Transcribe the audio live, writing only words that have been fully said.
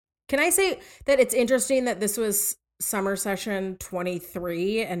Can I say that it's interesting that this was summer session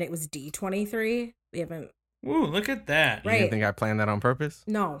 23 and it was D23? We haven't. Ooh, look at that. Right. You didn't think I planned that on purpose?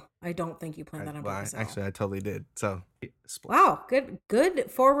 No, I don't think you planned that on purpose. Actually, I totally did. So, wow,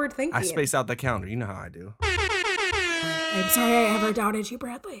 good forward thinking. I space out the calendar. You know how I do. I'm sorry I ever doubted you,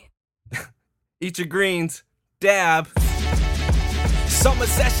 Bradley. Eat your greens. Dab. Summer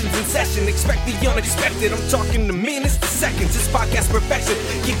sessions in session, expect the unexpected. I'm talking to minutes to seconds. This podcast perfection.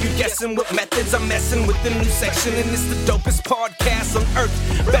 Keep you guessing what methods I'm messing with the new section. And it's the dopest podcast on earth.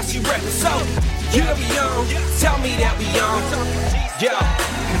 Best you record. So, yeah, we on. Tell me that we on. Yo,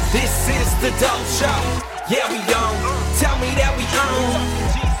 this is the dope show. Yeah, we on. Tell me that we on.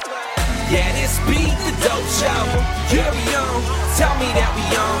 Yeah, this be the dope show. Yeah, we on. Tell me that we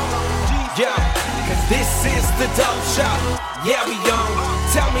on. Yo, this is the dope show. Yeah, we on.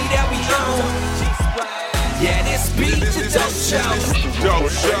 Tell me that we on. Yeah, this be the dope show. Dope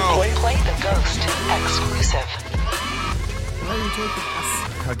show. Play the Ghost exclusive. Where are you taking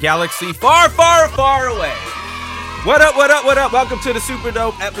us? A galaxy far, far, far away. What up, what up, what up? Welcome to the super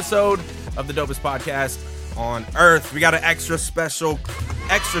dope episode of the dopest podcast on Earth. We got an extra special,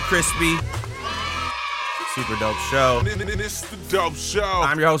 extra crispy, super dope show. It's the dope show.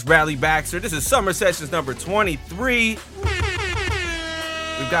 I'm your host, Bradley Baxter. This is Summer Sessions number 23.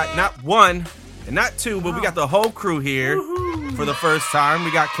 We've got not one and not two, but we got the whole crew here for the first time.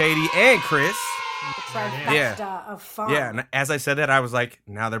 We got Katie and Chris. Trifecta of fun. Yeah, and as I said that, I was like,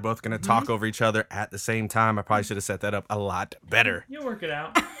 now they're both going to talk over each other at the same time. I probably should have set that up a lot better. You'll work it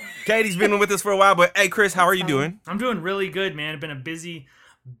out. Katie's been with us for a while, but hey, Chris, how are you doing? I'm doing really good, man. It's been a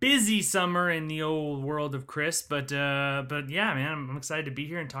busy summer in the old world of Chris, but yeah, man, I'm excited to be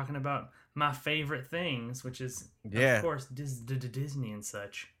here and talking about my favorite things, which is, of course, Disney and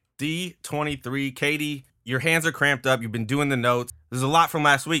such. D23. Katie, your hands are cramped up. You've been doing the notes. There's a lot from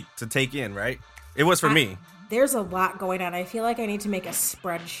last week to take in, right? It was for me. There's a lot going on. I feel like I need to make a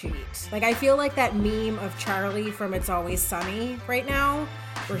spreadsheet. Like, I feel like that meme of Charlie from It's Always Sunny right now,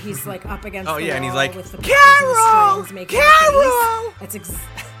 where he's like up against the wall and he's like, with the Carol! Carol!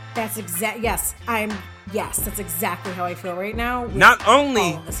 That's exactly how I feel right now. With Not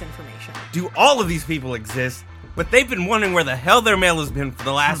only all of this information. do all of these people exist, but they've been wondering where the hell their mail has been for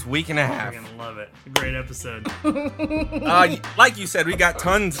the last week and a half. I'm gonna love it. Great episode. Like you said, we got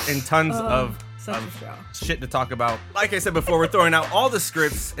tons and tons of shit to talk about. Like I said before, we're throwing out all the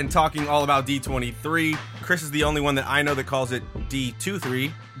scripts and talking all about D23. Chris is the only one that I know that calls it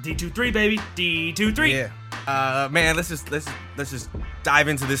D23. D23, baby. D23. Yeah. Man, let's just dive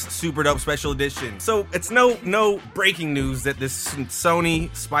into this super dope special edition. So it's no breaking news that this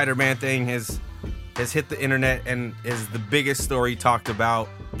Sony Spider-Man thing has hit the internet and is the biggest story talked about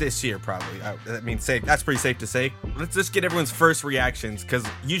this year, probably. That's pretty safe to say. Let's just get everyone's first reactions, because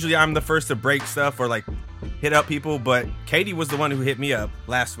usually I'm the first to break stuff or like hit up people, but Katie was the one who hit me up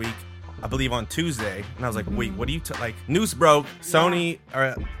last week, I believe on Tuesday, and I was like, wait, what do you like? News broke. Sony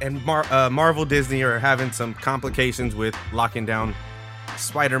and Marvel Disney are having some complications with locking down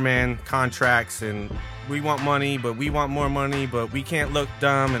Spider-Man contracts, and we want money, but we want more money, but we can't look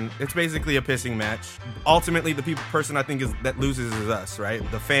dumb, and it's basically a pissing match. Ultimately, the person I think that loses is us, right?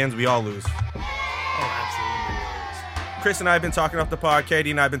 The fans, we all lose. Oh, absolutely. Chris and I have been talking off the pod.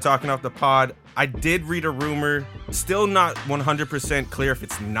 Katie and I have been talking off the pod. I did read a rumor, still not 100% clear if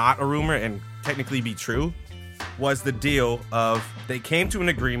it's not a rumor and technically be true, was the deal of they came to an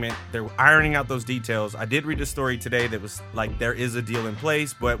agreement. They're ironing out those details. I did read a story today that was like there is a deal in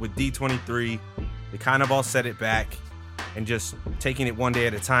place, but with D23, they kind of all set it back and just taking it one day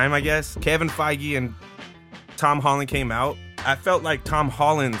at a time, I guess. Kevin Feige and Tom Holland came out. I felt like Tom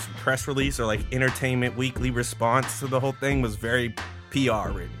Holland's press release or like Entertainment Weekly response to the whole thing was very PR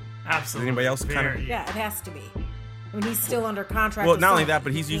written. Absolutely. Anybody else kind of? Yeah, it has to be. I mean, he's still under contract. Well, not only that,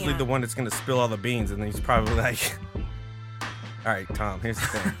 but he's usually the one that's going to spill all the beans, and then he's probably like, all right, Tom, here's the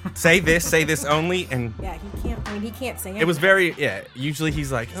thing. Say this only, and... Yeah, he can't, I mean, he can't say anything. It was very, usually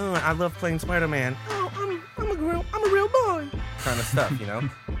he's like, oh, I love playing Spider-Man. Oh, I'm a real boy. Kind of stuff, you know?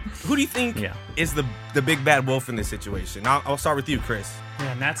 Who do you think is the big bad wolf in this situation? I'll start with you, Chris.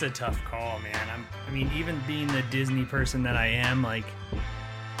 Man, that's a tough call, man. I mean, even being the Disney person that I am, like...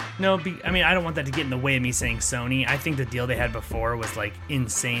 I don't want that to get in the way of me saying Sony. I think the deal they had before was like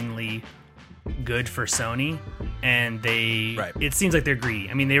insanely good for Sony, and it seems like they're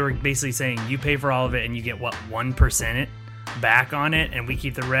greedy. I mean, they were basically saying you pay for all of it and you get 1% back on it, and we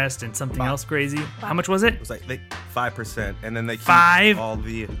keep the rest and something else crazy. How much was it? It was like 5%, and then they keep 5? all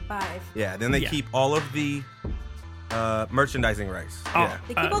the 5. Yeah, then they keep all of the merchandising rights. Oh, Yeah.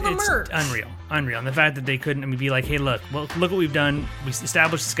 They keep all the it's merch. Unreal. And the fact that they couldn't be like, hey, look what we've done. We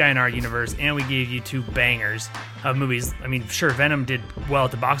established this guy in our universe, and we gave you 2 bangers of movies. I mean, sure, Venom did well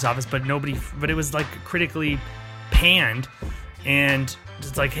at the box office, but it was like critically panned, and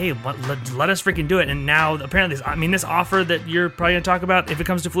it's like, hey, let us freaking do it. And now apparently, this offer that you're probably gonna talk about, if it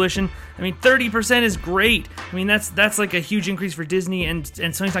comes to fruition, 30% is great. That's like a huge increase for Disney, and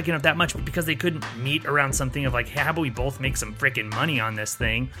Sony's not giving up that much, but because they couldn't meet around something of like, hey, how about we both make some freaking money on this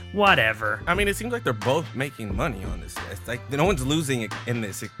thing? Whatever. It seems like they're both making money on this. It's like no one's losing in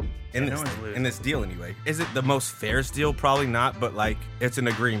this deal anyway. Is it the most fairest deal? Probably not, but like it's an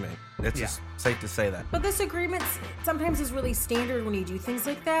agreement. It's just safe to say that. But this agreement sometimes is really standard when you do things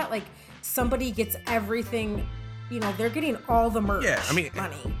like that. Like somebody gets everything, they're getting all the merch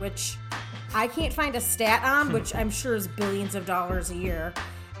money, which I can't find a stat on, which I'm sure is billions of dollars a year.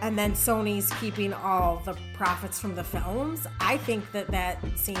 And then Sony's keeping all the profits from the films. I think that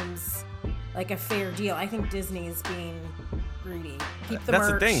seems like a fair deal. I think Disney's being greedy. Keep the merch.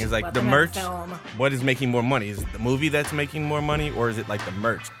 That's the thing, is like the merch. What is making more money? Is it the movie that's making more money, or is it like the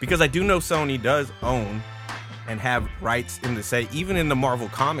merch? Because I do know Sony does own and have rights in the even in the Marvel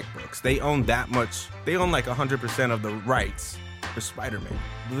comic books, they own that much. They own like 100% of the rights for Spider-Man.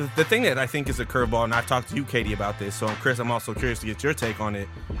 The thing that I think is a curveball, and I've talked to you, Katie, about this, so Chris, I'm also curious to get your take on it,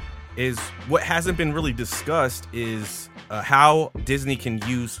 is what hasn't been really discussed is how Disney can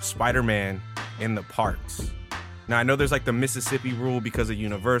use Spider-Man in the parks. Now, I know there's like the Mississippi rule because of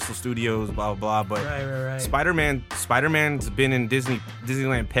Universal Studios, blah, blah, blah, but right. Spider-Man's been in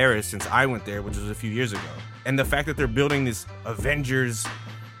Disneyland Paris since I went there, which was a few years ago. And the fact that they're building this Avengers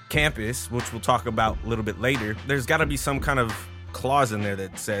campus, which we'll talk about a little bit later, there's got to be some kind of clause in there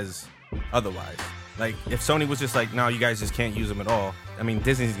that says otherwise. Like, if Sony was just like, no, you guys just can't use them at all,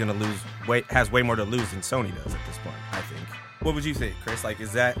 Disney's going to has way more to lose than Sony does at this point, I think. What would you think, Chris? Like,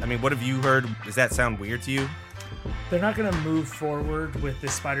 is that, what have you heard? Does that sound weird to you? They're not going to move forward with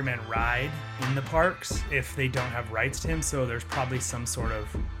this Spider-Man ride in the parks if they don't have rights to him, so there's probably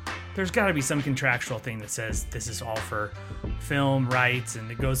there's got to be some contractual thing that says this is all for film rights, and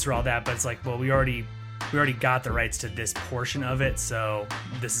it goes through all that, but it's like, well, we already got the rights to this portion of it, so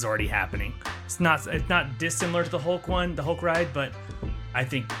this is already happening. It's not dissimilar to the Hulk ride, but I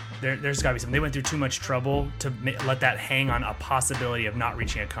think there's got to be something. They went through too much trouble to let that hang on a possibility of not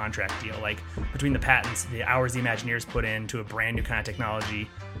reaching a contract deal. Like, between the patents, the hours the Imagineers put into a brand new kind of technology,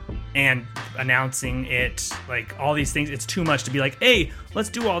 and announcing it, like all these things, it's too much to be like, hey, let's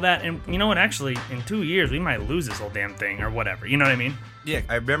do all that, and you know what, actually, in 2 years, we might lose this whole damn thing, or whatever. You know what I mean? Yeah,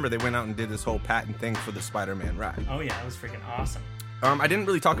 I remember they went out and did this whole patent thing for the Spider-Man ride. Oh yeah, it was freaking awesome. I didn't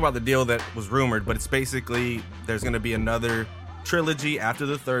really talk about the deal that was rumored, but it's basically there's going to be another trilogy after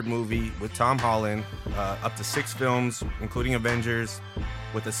the third movie with Tom Holland, up to 6 films, including Avengers,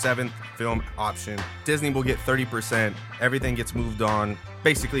 with a 7th film option. Disney will get 30%. Everything gets moved on,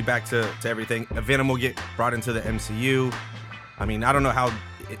 basically back to everything. Venom will get brought into the MCU. I don't know how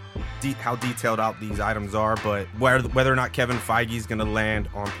detailed out these items are, but whether or not Kevin Feige is going to land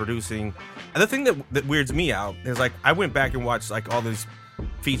on producing. And the thing that weirds me out is, like, I went back and watched like all these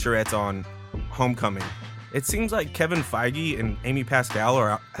featurettes on Homecoming. It seems like Kevin Feige and Amy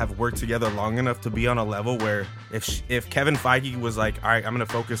Pascal have worked together long enough to be on a level where if Kevin Feige was like, all right, I'm going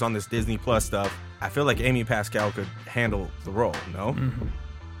to focus on this Disney Plus stuff, I feel like Amy Pascal could handle the role, no? Mm-hmm.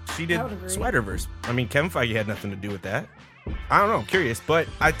 She did Spider-Verse. Kevin Feige had nothing to do with that. I don't know, I'm curious, but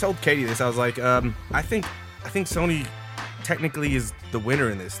I told Katie this. I was like, I think Sony technically is the winner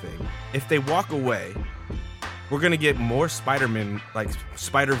in this thing. If they walk away, we're gonna get more Spider-Man, like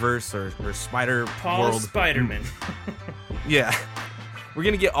Spider-Verse or Spider World. Spider-Man. Yeah, we're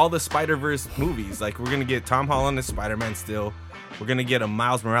gonna get all the Spider-Verse movies. Like, we're gonna get Tom Holland as Spider-Man still. We're gonna get a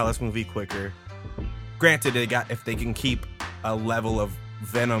Miles Morales movie quicker. Granted, if they can keep a level of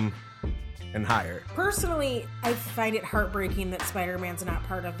Venom and higher. Personally, I find it heartbreaking that Spider-Man's not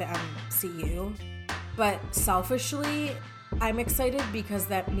part of the MCU, but selfishly, I'm excited because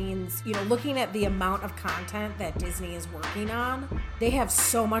that means, looking at the amount of content that Disney is working on, they have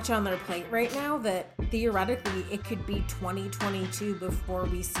so much on their plate right now that theoretically it could be 2022 before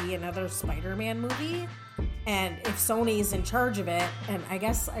we see another Spider-Man movie. And if Sony's in charge of it, and I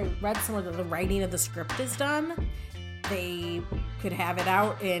guess I read somewhere that the writing of the script is done, they could have it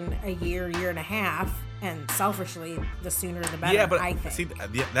out in a year and a half, and selfishly, the sooner the better. Yeah, but I think. See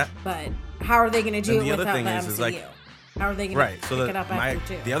but how are they going to do it without the MCU? Is like, how are they going to pick it up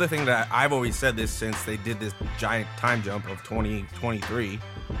after 2? The other thing that I've always said this since they did this giant time jump of 2023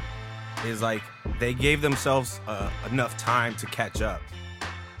 is, like, they gave themselves enough time to catch up.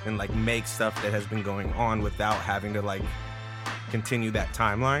 and like make stuff that has been going on without having to like continue that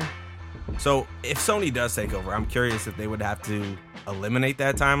timeline. So if Sony does take over, I'm curious if they would have to eliminate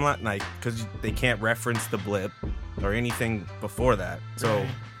that timeline, like because they can't reference the blip or anything before that. So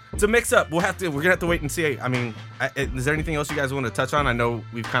it's a mix up. We're gonna have to wait and see. I mean, is there anything else you guys want to touch on? I know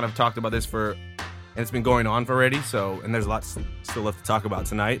we've kind of talked about this and it's been going on for already. So, and there's lots still left to talk about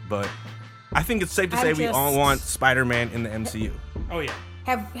tonight, but I think it's safe to say we all want Spider-Man in the MCU. Oh yeah.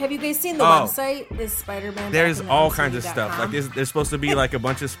 Have you guys seen the website? Is Spider-Man? There's all kinds of stuff. Like there's supposed to be like a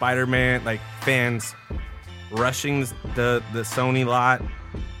bunch of Spider-Man like fans rushing the Sony lot,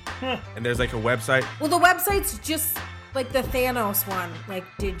 and there's like a website. Well, the website's just like the Thanos one. Like,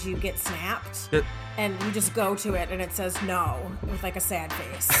 did you get snapped? And you just go to it, and it says no with like a sad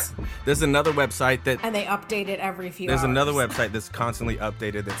face. There's another website that, and they update it every few. There's hours. another website that's constantly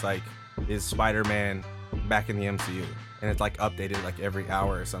updated. That's like, is Spider-Man back in the MCU? And it's like updated like every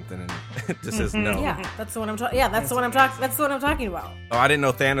hour or something, and it just says no. Yeah, that's the one I'm talking. Yeah, that's the one I'm talking. That's the one I'm talking about. Oh, I didn't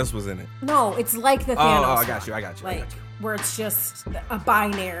know Thanos was in it. No, it's like the Thanos. Oh, I got you. Like where it's just a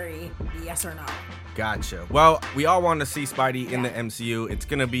binary yes or no. Gotcha. Well, we all want to see Spidey in the MCU. It's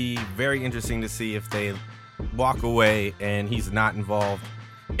gonna be very interesting to see if they walk away and he's not involved.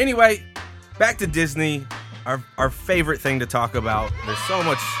 Anyway, back to Disney. Our favorite thing to talk about. There's so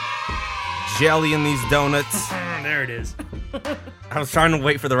much jelly in these donuts. There it is. I was trying to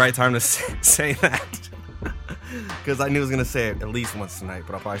wait for the right time to say that because I knew I was gonna say it at least once tonight,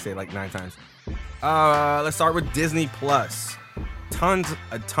 but I'll probably say it like 9 times. Let's start with Disney Plus. Tons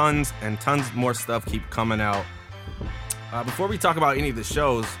more stuff keep coming out. Before we talk about any of the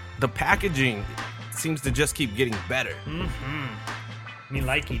shows, the packaging seems to just keep getting better. Me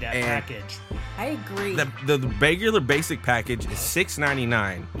likey that package. I agree. The regular basic package is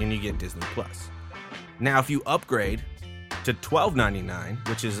 $6.99 and you get Disney Plus. Now, if you upgrade to $12.99,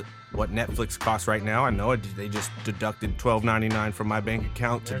 which is what Netflix costs right now, I know they just deducted $12.99 from my bank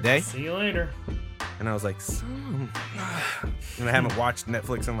account today. See you later. And I was like, and I haven't watched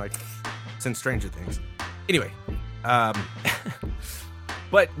Netflix since Stranger Things. Anyway,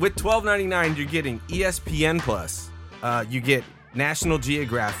 but with $12.99, you're getting ESPN Plus. You get National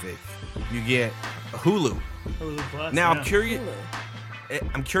Geographic. You get Hulu. Hulu Plus. Now, yeah.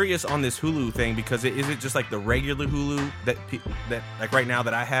 I'm curious on this Hulu thing because is it just like the regular Hulu that like right now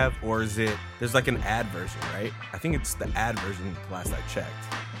that I have, or is it there's like an ad version, right? I think it's the ad version last I checked.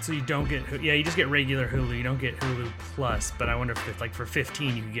 So you don't get you just get regular Hulu. You don't get Hulu Plus, but I wonder if like for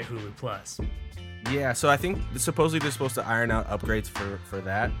 $15 you can get Hulu Plus. Yeah, so I think supposedly they're supposed to iron out upgrades for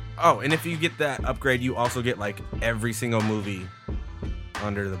that. Oh, and if you get that upgrade, you also get like every single movie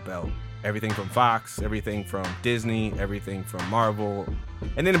under the belt. Everything from Fox, everything from Disney, everything from Marvel.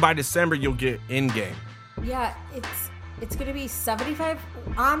 And then by December, you'll get Endgame. Yeah, it's going to be $75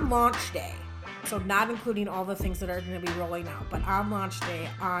 on launch day. So not including all the things that are going to be rolling out. But on launch day,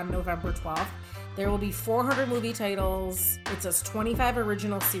 on November 12th, there will be 400 movie titles. It says 25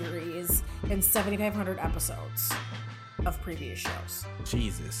 original series and 7,500 episodes of previous shows.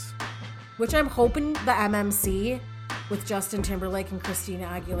 Jesus. Which I'm hoping the MMC with Justin Timberlake and Christina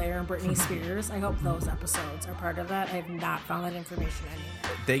Aguilera and Britney Spears. I hope those episodes are part of that. I have not found that information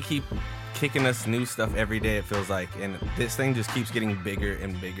anywhere. They keep kicking us new stuff every day, it feels like, and this thing just keeps getting bigger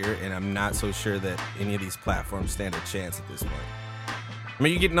and bigger, and I'm not so sure that any of these platforms stand a chance at this point. I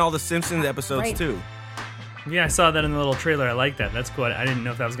mean, you're getting all the Simpsons episodes too. Yeah, I saw that in the little trailer. I like that. That's cool. I didn't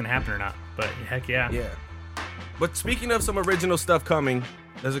know if that was going to happen or not, but heck yeah. Yeah. But speaking of some original stuff coming,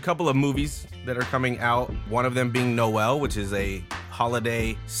 there's a couple of movies that are coming out. One of them being Noel, which is a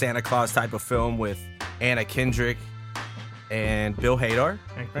holiday Santa Claus type of film with Anna Kendrick and Bill Hader.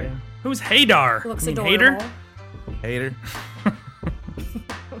 Heck yeah. Who's Hader? Looks you mean adorable. Hader?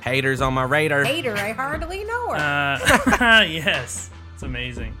 Haters on my radar. Hater, I hardly know her. Yes. It's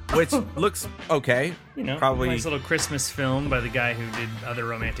amazing. Which looks okay. You know, probably nice little Christmas film by the guy who did other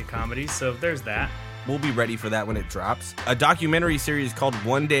romantic comedies. So there's that. We'll be ready for that when it drops. A documentary series called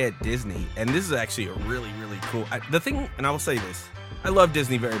One Day at Disney, and this is actually a really, really cool. The thing, and I will say this, I love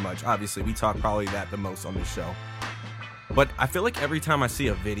Disney very much. Obviously, we talk probably that the most on this show. But I feel like every time I see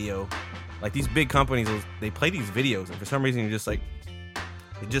a video, like these big companies, they play these videos, and for some reason you're just like,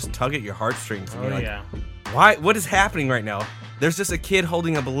 they just tug at your heartstrings. And Oh you're like, yeah. why? What is happening right now? There's just a kid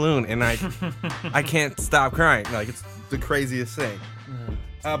holding a balloon, and I can't stop crying. Like, it's the craziest thing.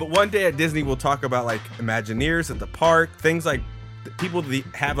 But one day at Disney, we'll talk about like Imagineers at the park, things like people that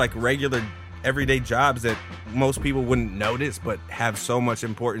have like regular everyday jobs that most people wouldn't notice, but have so much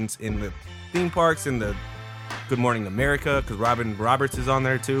importance in the theme parks and the Good Morning America, because Robin Roberts is on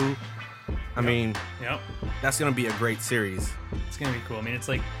there too. I mean, Yep. that's gonna be a great series. It's gonna be cool. I mean, it's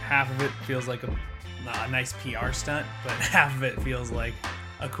like half of it feels like a nice PR stunt, but half of it feels like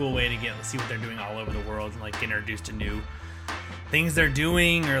a cool way to see what they're doing all over the world and like get introduced to new things they're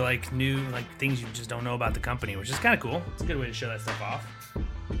doing or like new like things you just don't know about the company, which is kind of cool. It's a good way to show that stuff off.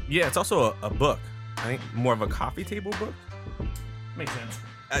 Yeah, it's also a book. I think more of a coffee table book. Makes sense.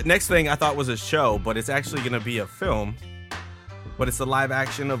 Next thing I thought was a show, but it's actually gonna be a film. But it's the live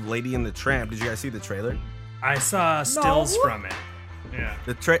action of Lady and the Tramp. Did you guys see the trailer? I saw stills from it. Yeah.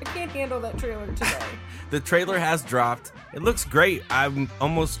 The I can't handle that trailer today. The trailer has dropped. It looks great. I'm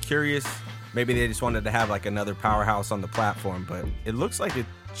almost curious. Maybe they just wanted to have like another powerhouse on the platform, but it looks like it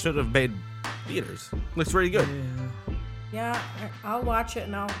should have made theaters. Looks really good. Yeah, I'll watch it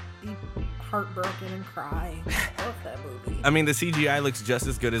and I'll be heartbroken and cry. I love that movie. I mean, the CGI looks just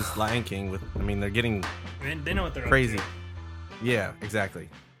as good as Lion King. They're getting They know what they're crazy. up to. Yeah, exactly.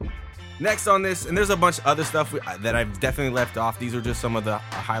 Next on this, and there's a bunch of other stuff that I've definitely left off. These are just some of the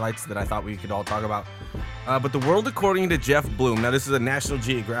highlights that I thought we could all talk about. But the world according to Jeff Bloom. Now, this is a National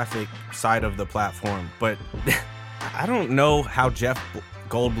Geographic side of the platform, but I don't know how Jeff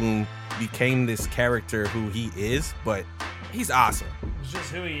Goldblum became this character who he is, but he's awesome. It's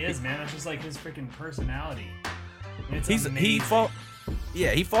just who he is, man. It's just like his freaking personality. It's He amazing.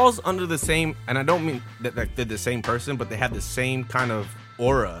 he falls under the same, and I don't mean that they're the same person, but they have the same kind of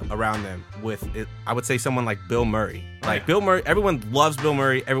aura around them with it. I would say someone like Bill Murray. Like Bill Murray, everyone loves Bill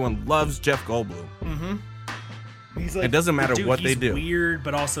Murray. Everyone loves Jeff Goldblum. Mm-hmm. He's like, It doesn't matter dude, what they do. He's weird,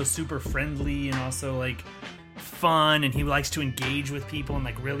 but also super friendly and also like fun, and he likes to engage with people and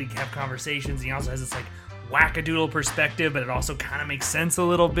like really have conversations. And he also has this like wackadoodle perspective, but it also kind of makes sense a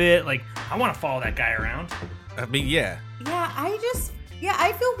little bit. Like, I want to follow that guy around. I mean, yeah. Yeah,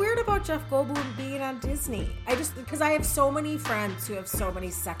 I feel weird about Jeff Goldblum being on Disney. Because I have so many friends who have so many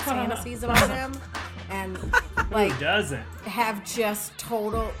sex fantasies about him. And, like, Who doesn't? have just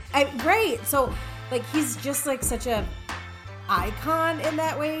total... right, so, like, he's just, like, such a icon in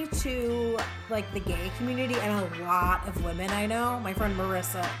that way to, like, the gay community and a lot of women I know. My friend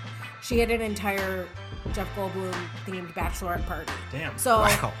Marissa, she had an entire Jeff Goldblum themed bachelorette party. Damn. So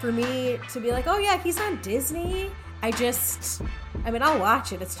Wow. for me to be like, oh yeah, he's on Disney, I'll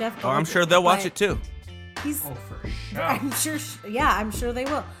watch it. It's Jeff Goldblum. Oh, I'm sure they'll watch but it too. He's, Oh, for sure. I'm sure they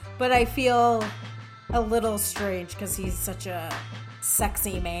will. But I feel a little strange because he's such a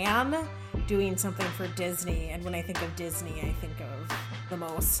sexy man doing something for Disney. And when I think of Disney, I think of the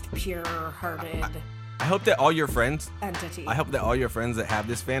most pure-hearted I hope that all your friends entity. that have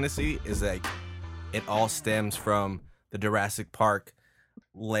this fantasy is like it all stems from the Jurassic Park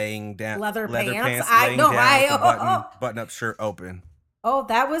laying down Leather pants? laying down with the oh. button up shirt open. Oh,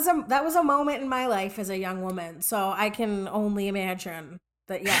 that was a moment in my life as a young woman. So I can only imagine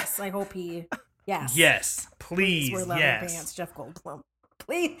that. Yes, I hope he. Yes. Yes, please, wear leather yes. pants, Jeff Goldblum.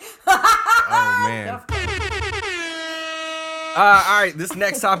 Please. Oh man. All right, this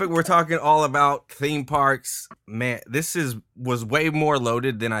next topic we're talking all about theme parks. Man, was way more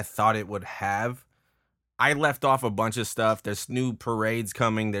loaded than I thought it would have. I left off a bunch of stuff. There's new parades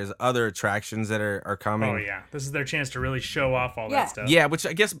coming. There's other attractions that are coming. Oh yeah, this is their chance to really show off all that stuff. Yeah, which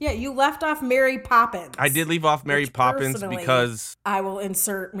I guess Yeah, you left off Mary Poppins. I did leave off Mary Which Poppins personally, because I will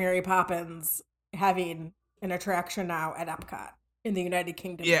insert Mary Poppins having an attraction now at Epcot in the United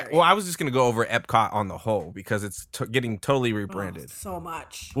Kingdom. yeah. area. Well, I was just gonna go over Epcot on the whole because it's getting totally Oh, rebranded. so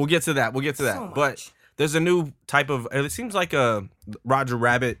much. We'll get to that. So But much. there's a new type of. It seems like a Roger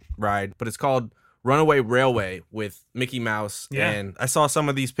Rabbit ride, but it's called Runaway Railway with Mickey Mouse. Yeah. And I saw some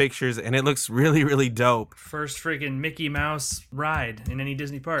of these pictures, and it looks really, really dope. First freaking Mickey Mouse ride in any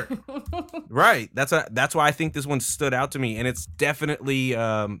Disney park. Right. That's why I think this one stood out to me, and it's definitely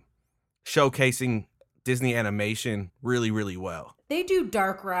showcasing Disney animation really, really well. They do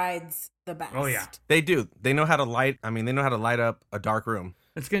dark rides the best. Oh yeah. They do. They know how to light. I mean, they know how to light up a dark room.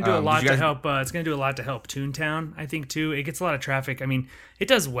 It's gonna do a Did lot you to guys- help. It's gonna do a lot to help Toontown, I think too. It gets a lot of traffic. I mean, it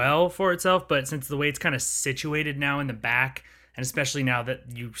does well for itself, but since the way it's kind of situated now in the back, and especially now that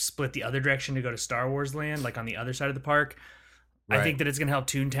you split the other direction to go to Star Wars Land, like on the other side of the park, I Right. think that it's gonna help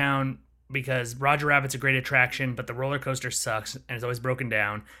Toontown because Roger Rabbit's a great attraction, but the roller coaster sucks and it's always broken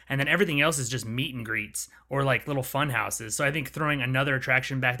down, and then everything else is just meet and greets or like little fun houses. So I think throwing another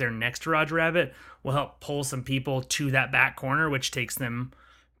attraction back there next to Roger Rabbit will help pull some people to that back corner, which takes them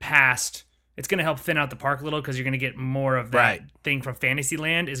past. It's going to help thin out the park a little because you're going to get more of that Right. thing from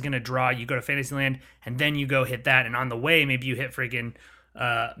Fantasyland is going to draw. You go to Fantasyland and then you go hit that, and on the way maybe you hit friggin'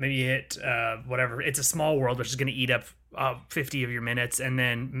 maybe you hit whatever. It's a Small World, which is going to eat up 50 of your minutes, and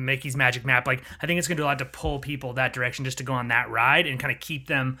then Mickey's Magic Map. Like, I think it's going to do a lot to pull people that direction just to go on that ride and kind of keep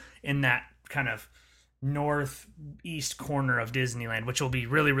them in that kind of northeast corner of Disneyland, which will be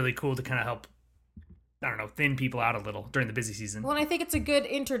really, really cool to kind of help, I don't know, thin people out a little during the busy season. Well, and I think it's a good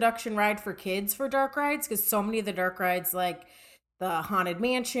introduction ride for kids for dark rides, because so many of the dark rides, like the Haunted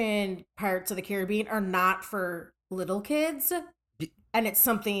Mansion, Pirates of the Caribbean, are not for little kids. And it's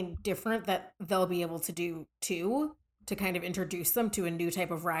something different that they'll be able to do too, to kind of introduce them to a new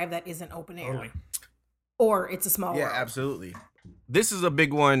type of ride that isn't open air. Totally. Or it's a small Yeah, world. absolutely. This is a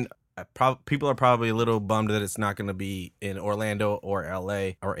big one. People are probably a little bummed that it's not going to be in Orlando or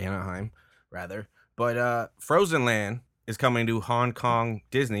LA or Anaheim, rather. But Frozen Land is coming to Hong Kong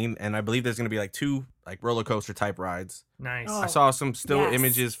Disney, and I believe there's going to be like 2 like roller coaster type rides. Nice. Oh. I saw some still yes.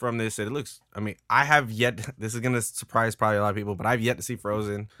 images from this. And it looks. I mean, I have yet. This is going to surprise probably a lot of people, but I've yet to see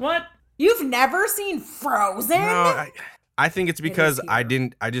Frozen. What? You've never seen Frozen? No, I think it's because is I here.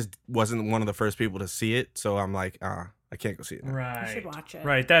 didn't. I just wasn't one of the first people to see it, so I'm like, I can't go see it now. Right. You should watch it.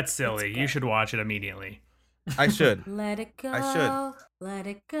 Right. That's silly. It's You good. should watch it immediately. I should. Let it go. I should. Let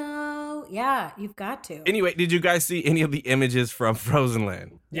it go. Yeah, you've got to. Anyway, did you guys see any of the images from Frozen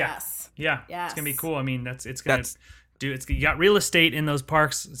Land? Yeah. Yes. Yeah. Yes. It's gonna be cool. I mean, it's gonna That's- do. It's you got real estate in those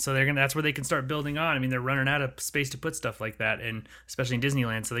parks, so that's where they can start building on. I mean, they're running out of space to put stuff like that, and especially in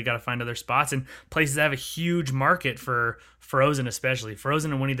Disneyland, so they got to find other spots and places that have a huge market for Frozen, especially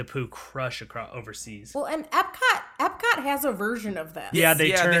Frozen and Winnie the Pooh crush across overseas. Well, and Epcot has a version of this. Yeah, they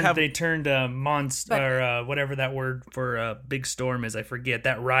Yeah, they turned monster or whatever that word for Big Storm is. I forget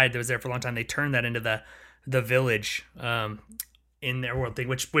that ride that was there for a long time. They turned that into the village in their world thing,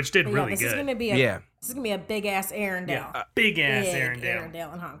 which did But really this good. is gonna be a big ass Arendelle. Yeah, big ass Big Arendelle.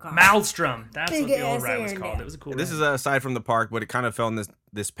 Arendelle in Hong Kong. Maelstrom. That's what the Big old ass ride was called. Arendelle. It was a cool. This ride. is aside from the park, but it kind of fell in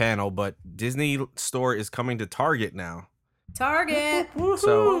this panel. But Disney Store is coming to Target now. Target.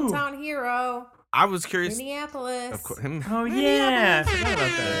 So Hometown hero. I was curious. Minneapolis. Of course, Oh yeah, I forgot about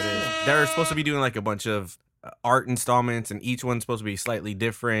that. they're supposed to be doing like a bunch of art installments, and each one's supposed to be slightly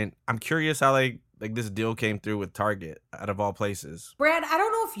different. I'm curious how like this deal came through with Target out of all places. Brad, I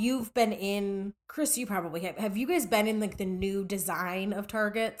don't know if you've been in. Chris, you probably have. Have you guys been in like the new design of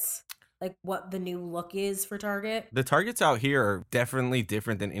Targets? Like what the new look is for Target? The Targets out here are definitely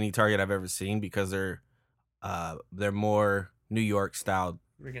different than any Target I've ever seen because they're more New York styled.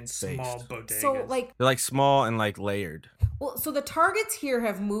 Freaking small Based. bodegas. So like, They're like small and like layered. well, so the Targets here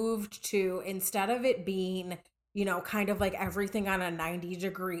have moved to, instead of it being, you know, kind of like everything on a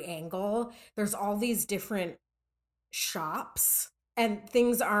 90-degree angle, there's all these different shops, and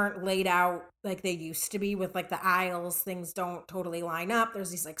things aren't laid out like they used to be with like the aisles. Things don't totally line up.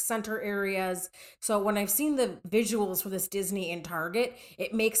 There's these like center areas. So when I've seen the visuals for this Disney in Target,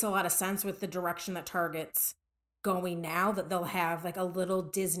 it makes a lot of sense with the direction that Target's going now, that they'll have like a little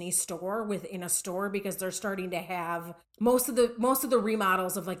Disney store within a store, because they're starting to have most of the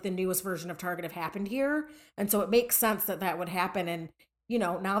remodels of like the newest version of Target have happened here. And so it makes sense that that would happen. And, you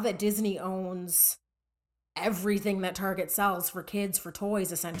know, now that Disney owns everything that Target sells for kids, for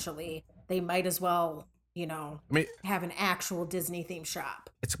toys, essentially, they might as well, you know, I mean, have an actual Disney themed shop.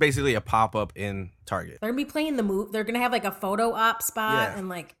 it's basically a pop up in Target. They're gonna be playing the movie. They're gonna have like a photo op spot Yeah. and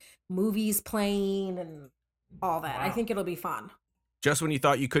like movies playing and all that. I Wow. think it'll be fun. Just when you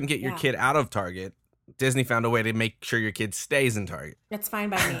thought you couldn't get your Yeah. kid out of Target, Disney found a way to make sure your kid stays in Target. That's fine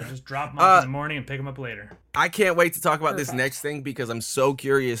by me. Just drop them off in the morning and pick them up later. I can't wait to talk about this Perfect. next thing because I'm so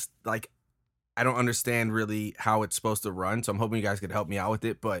curious. Like, I don't understand really how it's supposed to run, so I'm hoping you guys could help me out with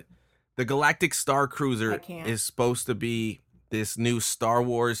it. But the Galactic Star I Cruiser can't. is supposed to be this new Star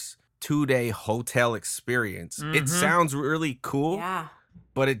Wars 2-day hotel experience. It Mhm. sounds really cool, Yeah.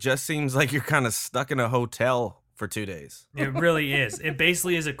 but it just seems like you're kind of stuck in a hotel for 2 days. It really is. It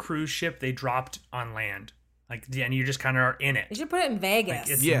basically is a cruise ship they dropped on land. Like, yeah, and you just kind of are in They it. should put it in Vegas. Like,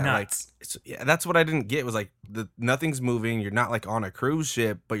 it's Yeah, nuts. that's what I didn't get. Was like nothing's moving. You're not like on a cruise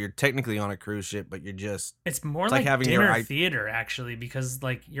ship, but you're technically on a cruise ship, but you're just It's more It's like like having your dinner i- theater, actually, because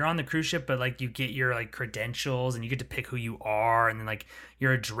like you're on the cruise ship, but like you get your like credentials and you get to pick who you are, and then like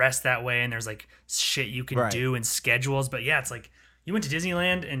you're addressed that way, and there's like shit you can Right. do and schedules. But yeah, it's like you went to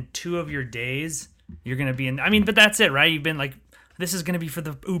Disneyland, and 2 of your days you're gonna be in. I mean, but that's it, right? You've been like, this is gonna be for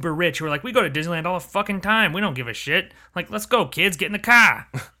the uber rich who are like, we go to Disneyland all the fucking time. We don't give a shit. Like, let's go, kids, get in the car.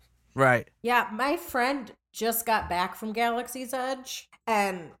 right. Yeah, my friend just got back from Galaxy's Edge,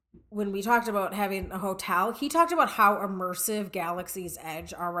 and when we talked about having a hotel, he talked about how immersive Galaxy's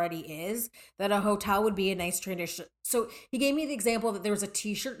Edge already is, that a hotel would be a nice transition. So he gave me the example that there was a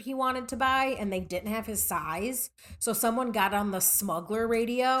t-shirt he wanted to buy and they didn't have his size. So someone got on the smuggler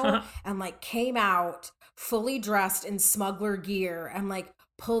radio and like came out fully dressed in smuggler gear and like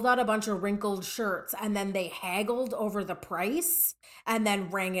pulled out a bunch of wrinkled shirts and then they haggled over the price and then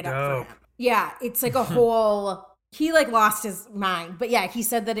rang it up for him. Yeah, it's like a whole, he like lost his mind. But yeah, he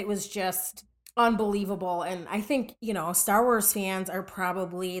said that it was just unbelievable. And I think, you know, Star Wars fans are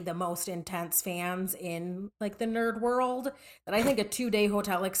probably the most intense fans in like the nerd world. That I think a 2-day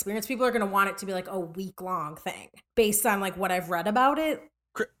hotel experience, people are going to want it to be like a week-long thing based on like what I've read about it.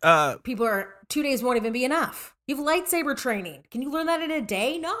 People are 2 days won't even be enough. You have lightsaber training. Can you learn that in a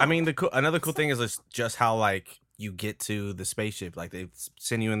day? No. I mean, another cool thing is just how like you get to the spaceship. Like they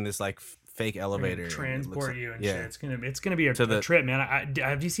send you in this like fake elevator, transport you and shit. It's gonna be a trip, man.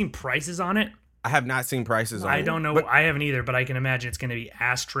 Have you seen prices on it? I have not seen prices on it. I don't know. I haven't either, but I can imagine it's gonna be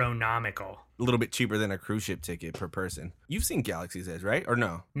astronomical. A little bit cheaper than a cruise ship ticket per person. You've seen Galaxy's Edge, right? Or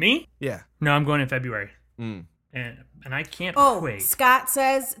no? Me? Yeah. No, I'm going in February. And I can't wait. Scott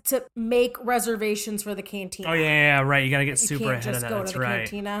says to make reservations for the cantina. Oh yeah, right. You gotta get You super can't ahead just of that. go That's to the right.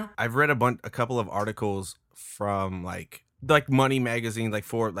 cantina. I've read a couple of articles from like money magazines, like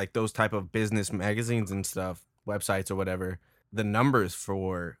for like those type of business magazines and stuff, websites or whatever. The numbers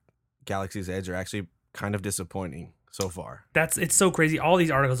for Galaxy's Edge are actually kind of disappointing so far. It's so crazy. All these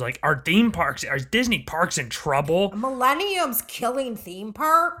articles are like, are Disney parks in trouble? Millennium's killing theme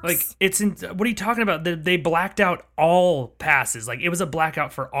parks. Like what are you talking about? They blacked out all passes. Like it was a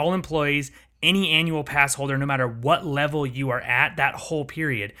blackout for all employees, any annual pass holder, no matter what level you are at, that whole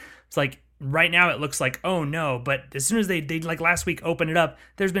period. It's like right now it looks like, oh no, but as soon as they like last week opened it up,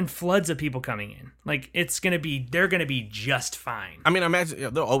 there's been floods of people coming in. Like they're gonna be just fine. I mean, I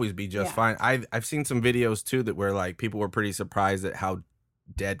imagine they'll always be just fine. I've seen some videos too that where like people were pretty surprised at how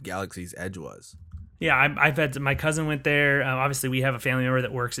dead Galaxy's Edge was. Yeah, I've had my cousin went there. Obviously, we have a family member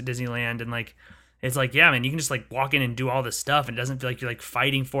that works at Disneyland, and like it's like, yeah, man, you can just like walk in and do all this stuff, and it doesn't feel like you're like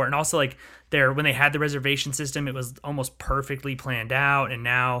fighting for it. And also like when they had the reservation system, it was almost perfectly planned out, and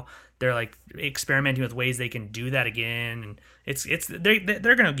now they're like experimenting with ways they can do that again, and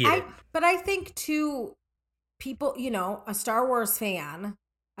they're gonna get it. But I think too, people, you know, a Star Wars fan,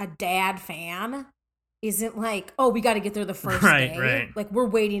 a dad fan, isn't like, oh, we got to get there the first day. Right. Like we're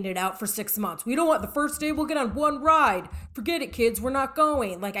waiting it out for 6 months. We don't want the first day. We'll get on one ride. Forget it, kids. We're not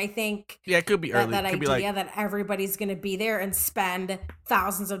going. Like I think. Yeah, it could be early. That it could idea be that everybody's going to be there and spend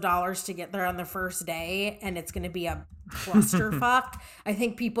thousands of dollars to get there on the first day, and it's going to be a clusterfuck. I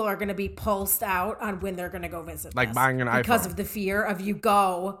think people are going to be pulsed out on when they're going to go visit. Like buying an iPhone because of the fear of you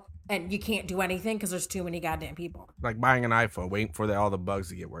go and you can't do anything because there's too many goddamn people. Like buying an iPhone, waiting for all the bugs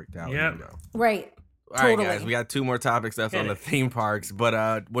to get worked out. Yep. Right. All right, guys, we got 2 more topics left on the theme parks,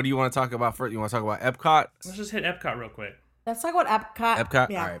 but what do you want to talk about first? You want to talk about Epcot? Let's just hit Epcot real quick. Let's talk about Epcot. Epcot?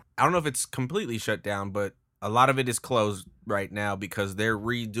 Yeah. All right. I don't know if it's completely shut down, but a lot of it is closed right now because they're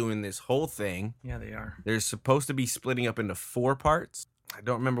redoing this whole thing. Yeah, they are. They're supposed to be splitting up into 4 parts. I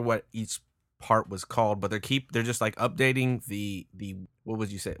don't remember what each part was called, but they're just like updating the what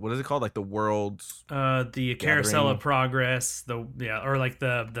would you say? What is it called? Like the world's the Carousel of Progress, or like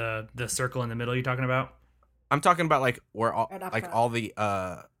the circle in the middle you're talking about? I'm talking about like where all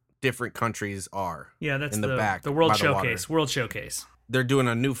the different countries are. Yeah, that's in the back. The World by the Showcase. water. World Showcase. They're doing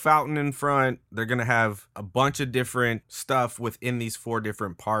a new fountain in front. They're gonna have a bunch of different stuff within these 4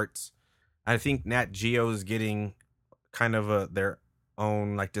 different parts. I think Nat Geo is getting kind of their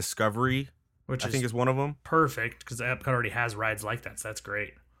own like Discovery, which I think is one of them. Perfect, because Epcot already has rides like that, so that's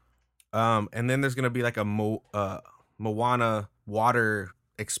great. And then there's gonna be like a Moana water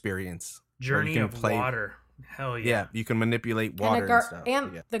experience. Journey of Water. Hell yeah. Yeah, you can manipulate water and stuff.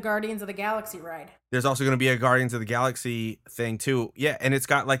 And the Guardians of the Galaxy ride. There's also going to be a Guardians of the Galaxy thing too. Yeah, and it's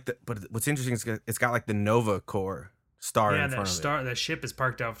got like but what's interesting is it's got like the Nova Corps star in front of it. That ship is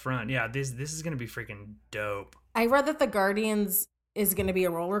parked out front. Yeah, this is going to be freaking dope. I read that the Guardians is going to be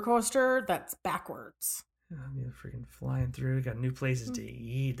a roller coaster that's backwards. Yeah, freaking flying through. Got new places to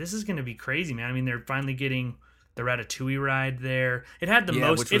eat. This is going to be crazy, man. I mean, they're finally getting the Ratatouille ride there. It had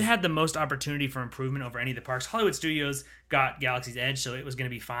the most opportunity for improvement over any of the parks. Hollywood Studios got Galaxy's Edge, so it was going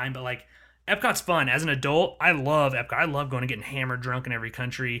to be fine. But like, Epcot's fun. As an adult, I love Epcot. I love going and getting hammered drunk in every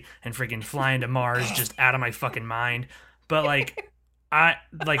country and freaking flying to Mars just out of my fucking mind. But like, I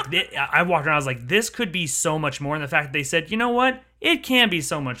walked around. I was like, this could be so much more. And the fact that they said, you know what, it can be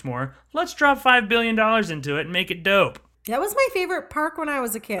so much more. Let's drop $5 billion into it and make it dope. That was my favorite park when I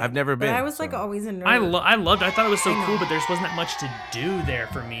was a kid. I've never been. But I was like always a nerd. I loved it. I thought it was so cool, but there just wasn't that much to do there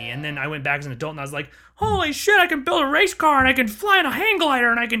for me. And then I went back as an adult and I was like, holy shit, I can build a race car and I can fly in a hang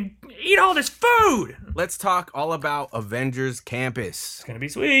glider and I can eat all this food. Let's talk all about Avengers Campus. It's going to be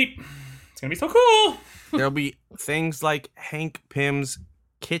sweet. It's going to be so cool. There'll be things like Hank Pym's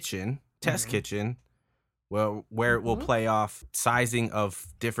kitchen, test kitchen, where it will play off sizing of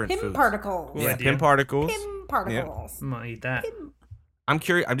different Pim foods. particles. Cool Yeah, idea. Pim particles. Pim particles. I'm gonna eat that. I'm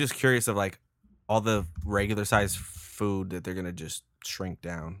curious. I'm just curious of like all the regular size food that they're gonna just shrink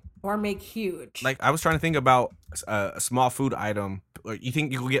down. Or make huge. Like I was trying to think about a small food item. You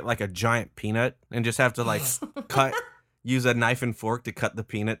think you could get like a giant peanut and just have to like use a knife and fork to cut the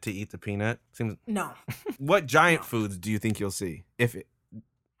peanut to eat the peanut? Seems. No. What giant foods do you think you'll see?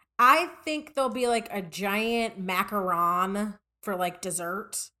 I think there'll be like a giant macaron for like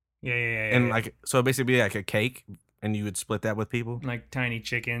dessert. Yeah. And like so basically like a cake, and you would split that with people. like tiny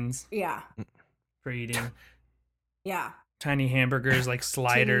chickens Yeah. for eating. Yeah. Tiny hamburgers, like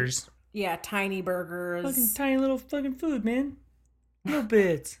sliders. Yeah. Tiny burgers. Fucking tiny little fucking food, man. Little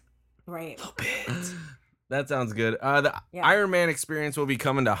bits. Right. That sounds good. The Yeah. Iron Man experience will be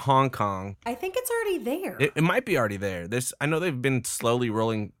coming to Hong Kong. I think it's already there. It might be already there. I know they've been slowly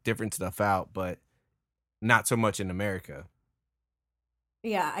rolling different stuff out, but not so much in America.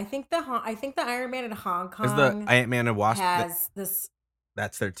 Yeah, I think the Iron Man in Hong Kong Is the Ant-Man and Wasp? has this.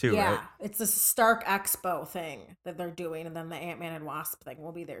 That's there too, Yeah, right? it's the Stark Expo thing that they're doing, and then the Ant-Man and Wasp thing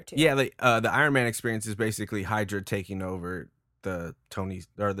will be there too. Yeah, the Iron Man experience is basically Hydra taking over the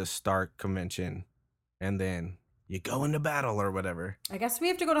Stark convention, and then you go into battle or whatever. I guess we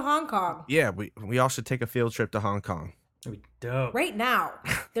have to go to Hong Kong Yeah, we all should take a field trip to Hong Kong. That'd be dope. right now.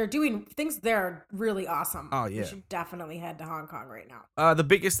 They're doing things there really awesome. Oh, yeah. we should definitely head to Hong Kong right now. The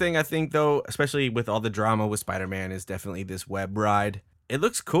biggest thing I think, though, especially with all the drama with Spider-Man, is definitely this web ride. It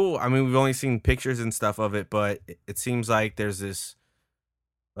looks cool. I mean, we've only seen pictures and stuff of it, but it seems like there's this.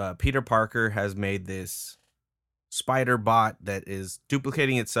 Peter Parker has made this spider bot that is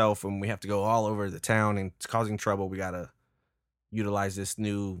duplicating itself, and we have to go all over the town, and it's causing trouble. We gotta utilize this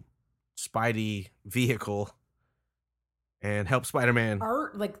new Spidey vehicle and help Spider-Man.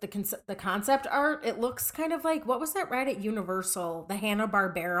 Art, like the concept art, it looks kind of like, what was that ride at Universal, the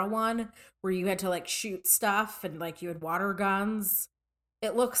Hanna-Barbera one, where you had to like shoot stuff and like you had water guns.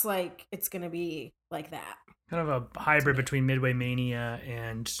 It looks like it's gonna be like that. Kind of a hybrid between Midway Mania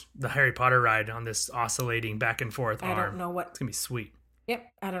and the Harry Potter ride on this oscillating back and forth arm. I don't know what. It's gonna be sweet. Yep,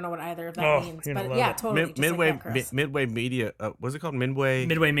 I don't know what either of that means, you're gonna but love yeah, it. totally. just Midway like that, Chris. Midway Media. What's it called? Midway.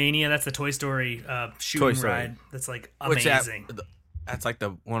 Midway Mania, that's the Toy Story shooting Toy Story. ride. That's like Which amazing. That's like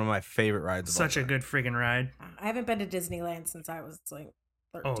one of my favorite rides. Of Such a all time. good freaking ride. I haven't been to Disneyland since I was like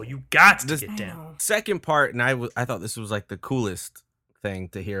 13. Oh, you got to This- get I down. know. Second part, and I thought this was like the coolest thing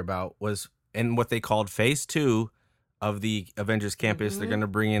to hear about, was in what they called Phase 2 of the Avengers Campus. They're Mhm. going to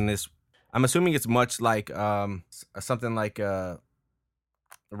bring in this. I'm assuming it's much like something like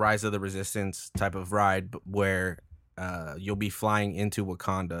Rise of the Resistance type of ride, but where you'll be flying into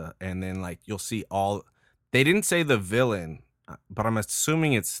Wakanda, and then like you'll see all. They didn't say the villain, but I'm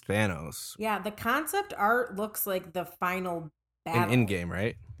assuming it's Thanos Yeah, the concept art looks like the final battle. in Endgame,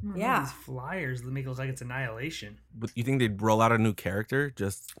 right? Yeah. These flyers that make it look like it's Annihilation. But you think they'd roll out a new character?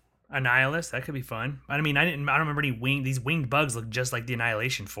 Just Annihilus, that could be fun. I mean, I don't remember any these winged bugs look just like the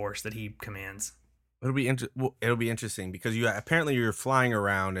Annihilation Force that he commands. it'll be interesting because you're flying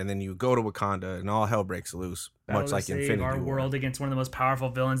around, and then you go to Wakanda, and all hell breaks loose, Battle much to like save Infinity our War. world against one of the most powerful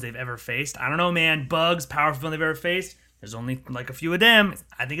villains they've ever faced. I don't know, man. Bugs, powerful villain they've ever faced. There's only like a few of them.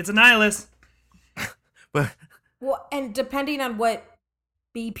 I think it's Annihilus. But Well, and depending on what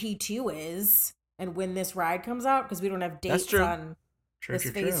BP2 is and when this ride comes out, because we don't have That's dates true. on this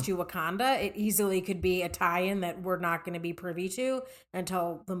Phase 2 Wakanda, it easily could be a tie-in that we're not going to be privy to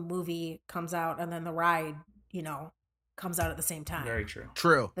until the movie comes out, and then the ride, comes out at the same time. Very true.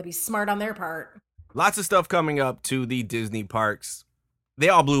 true. That'd be smart on their part. Lots of stuff coming up to the Disney parks. They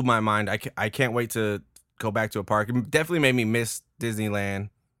all blew my mind. I can't wait to go back to a park. It definitely made me miss Disneyland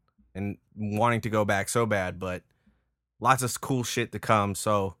and wanting to go back so bad, but lots of cool shit to come.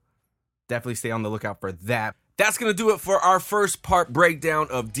 So definitely stay on the lookout for that. That's going to do it for our first part breakdown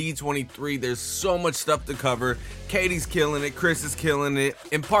of D23. There's so much stuff to cover. Katie's killing it. Chris is killing it.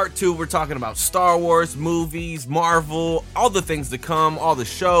 In part 2, we're talking about Star Wars, movies, Marvel, all the things to come, all the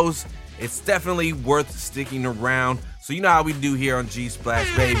shows. It's definitely worth sticking around. So you know how we do here on G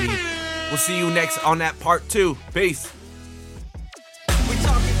Splash, baby. We'll see you next on that part 2. Peace. We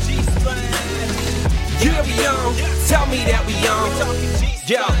talking G-Splash. Yeah, we on. Tell me that we on.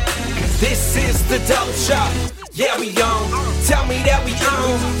 Yo, this is the dope show. Yeah, we on. Tell me that we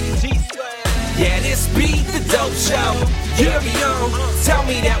on. Yeah, this be the dope show. Yeah, we on. Tell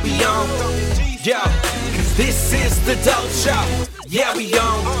me that we on. Yo, this is the dope show. Yeah, we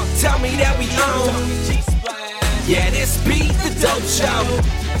on. Tell me that we on. Yeah, this be the dope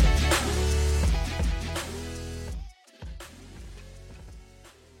show.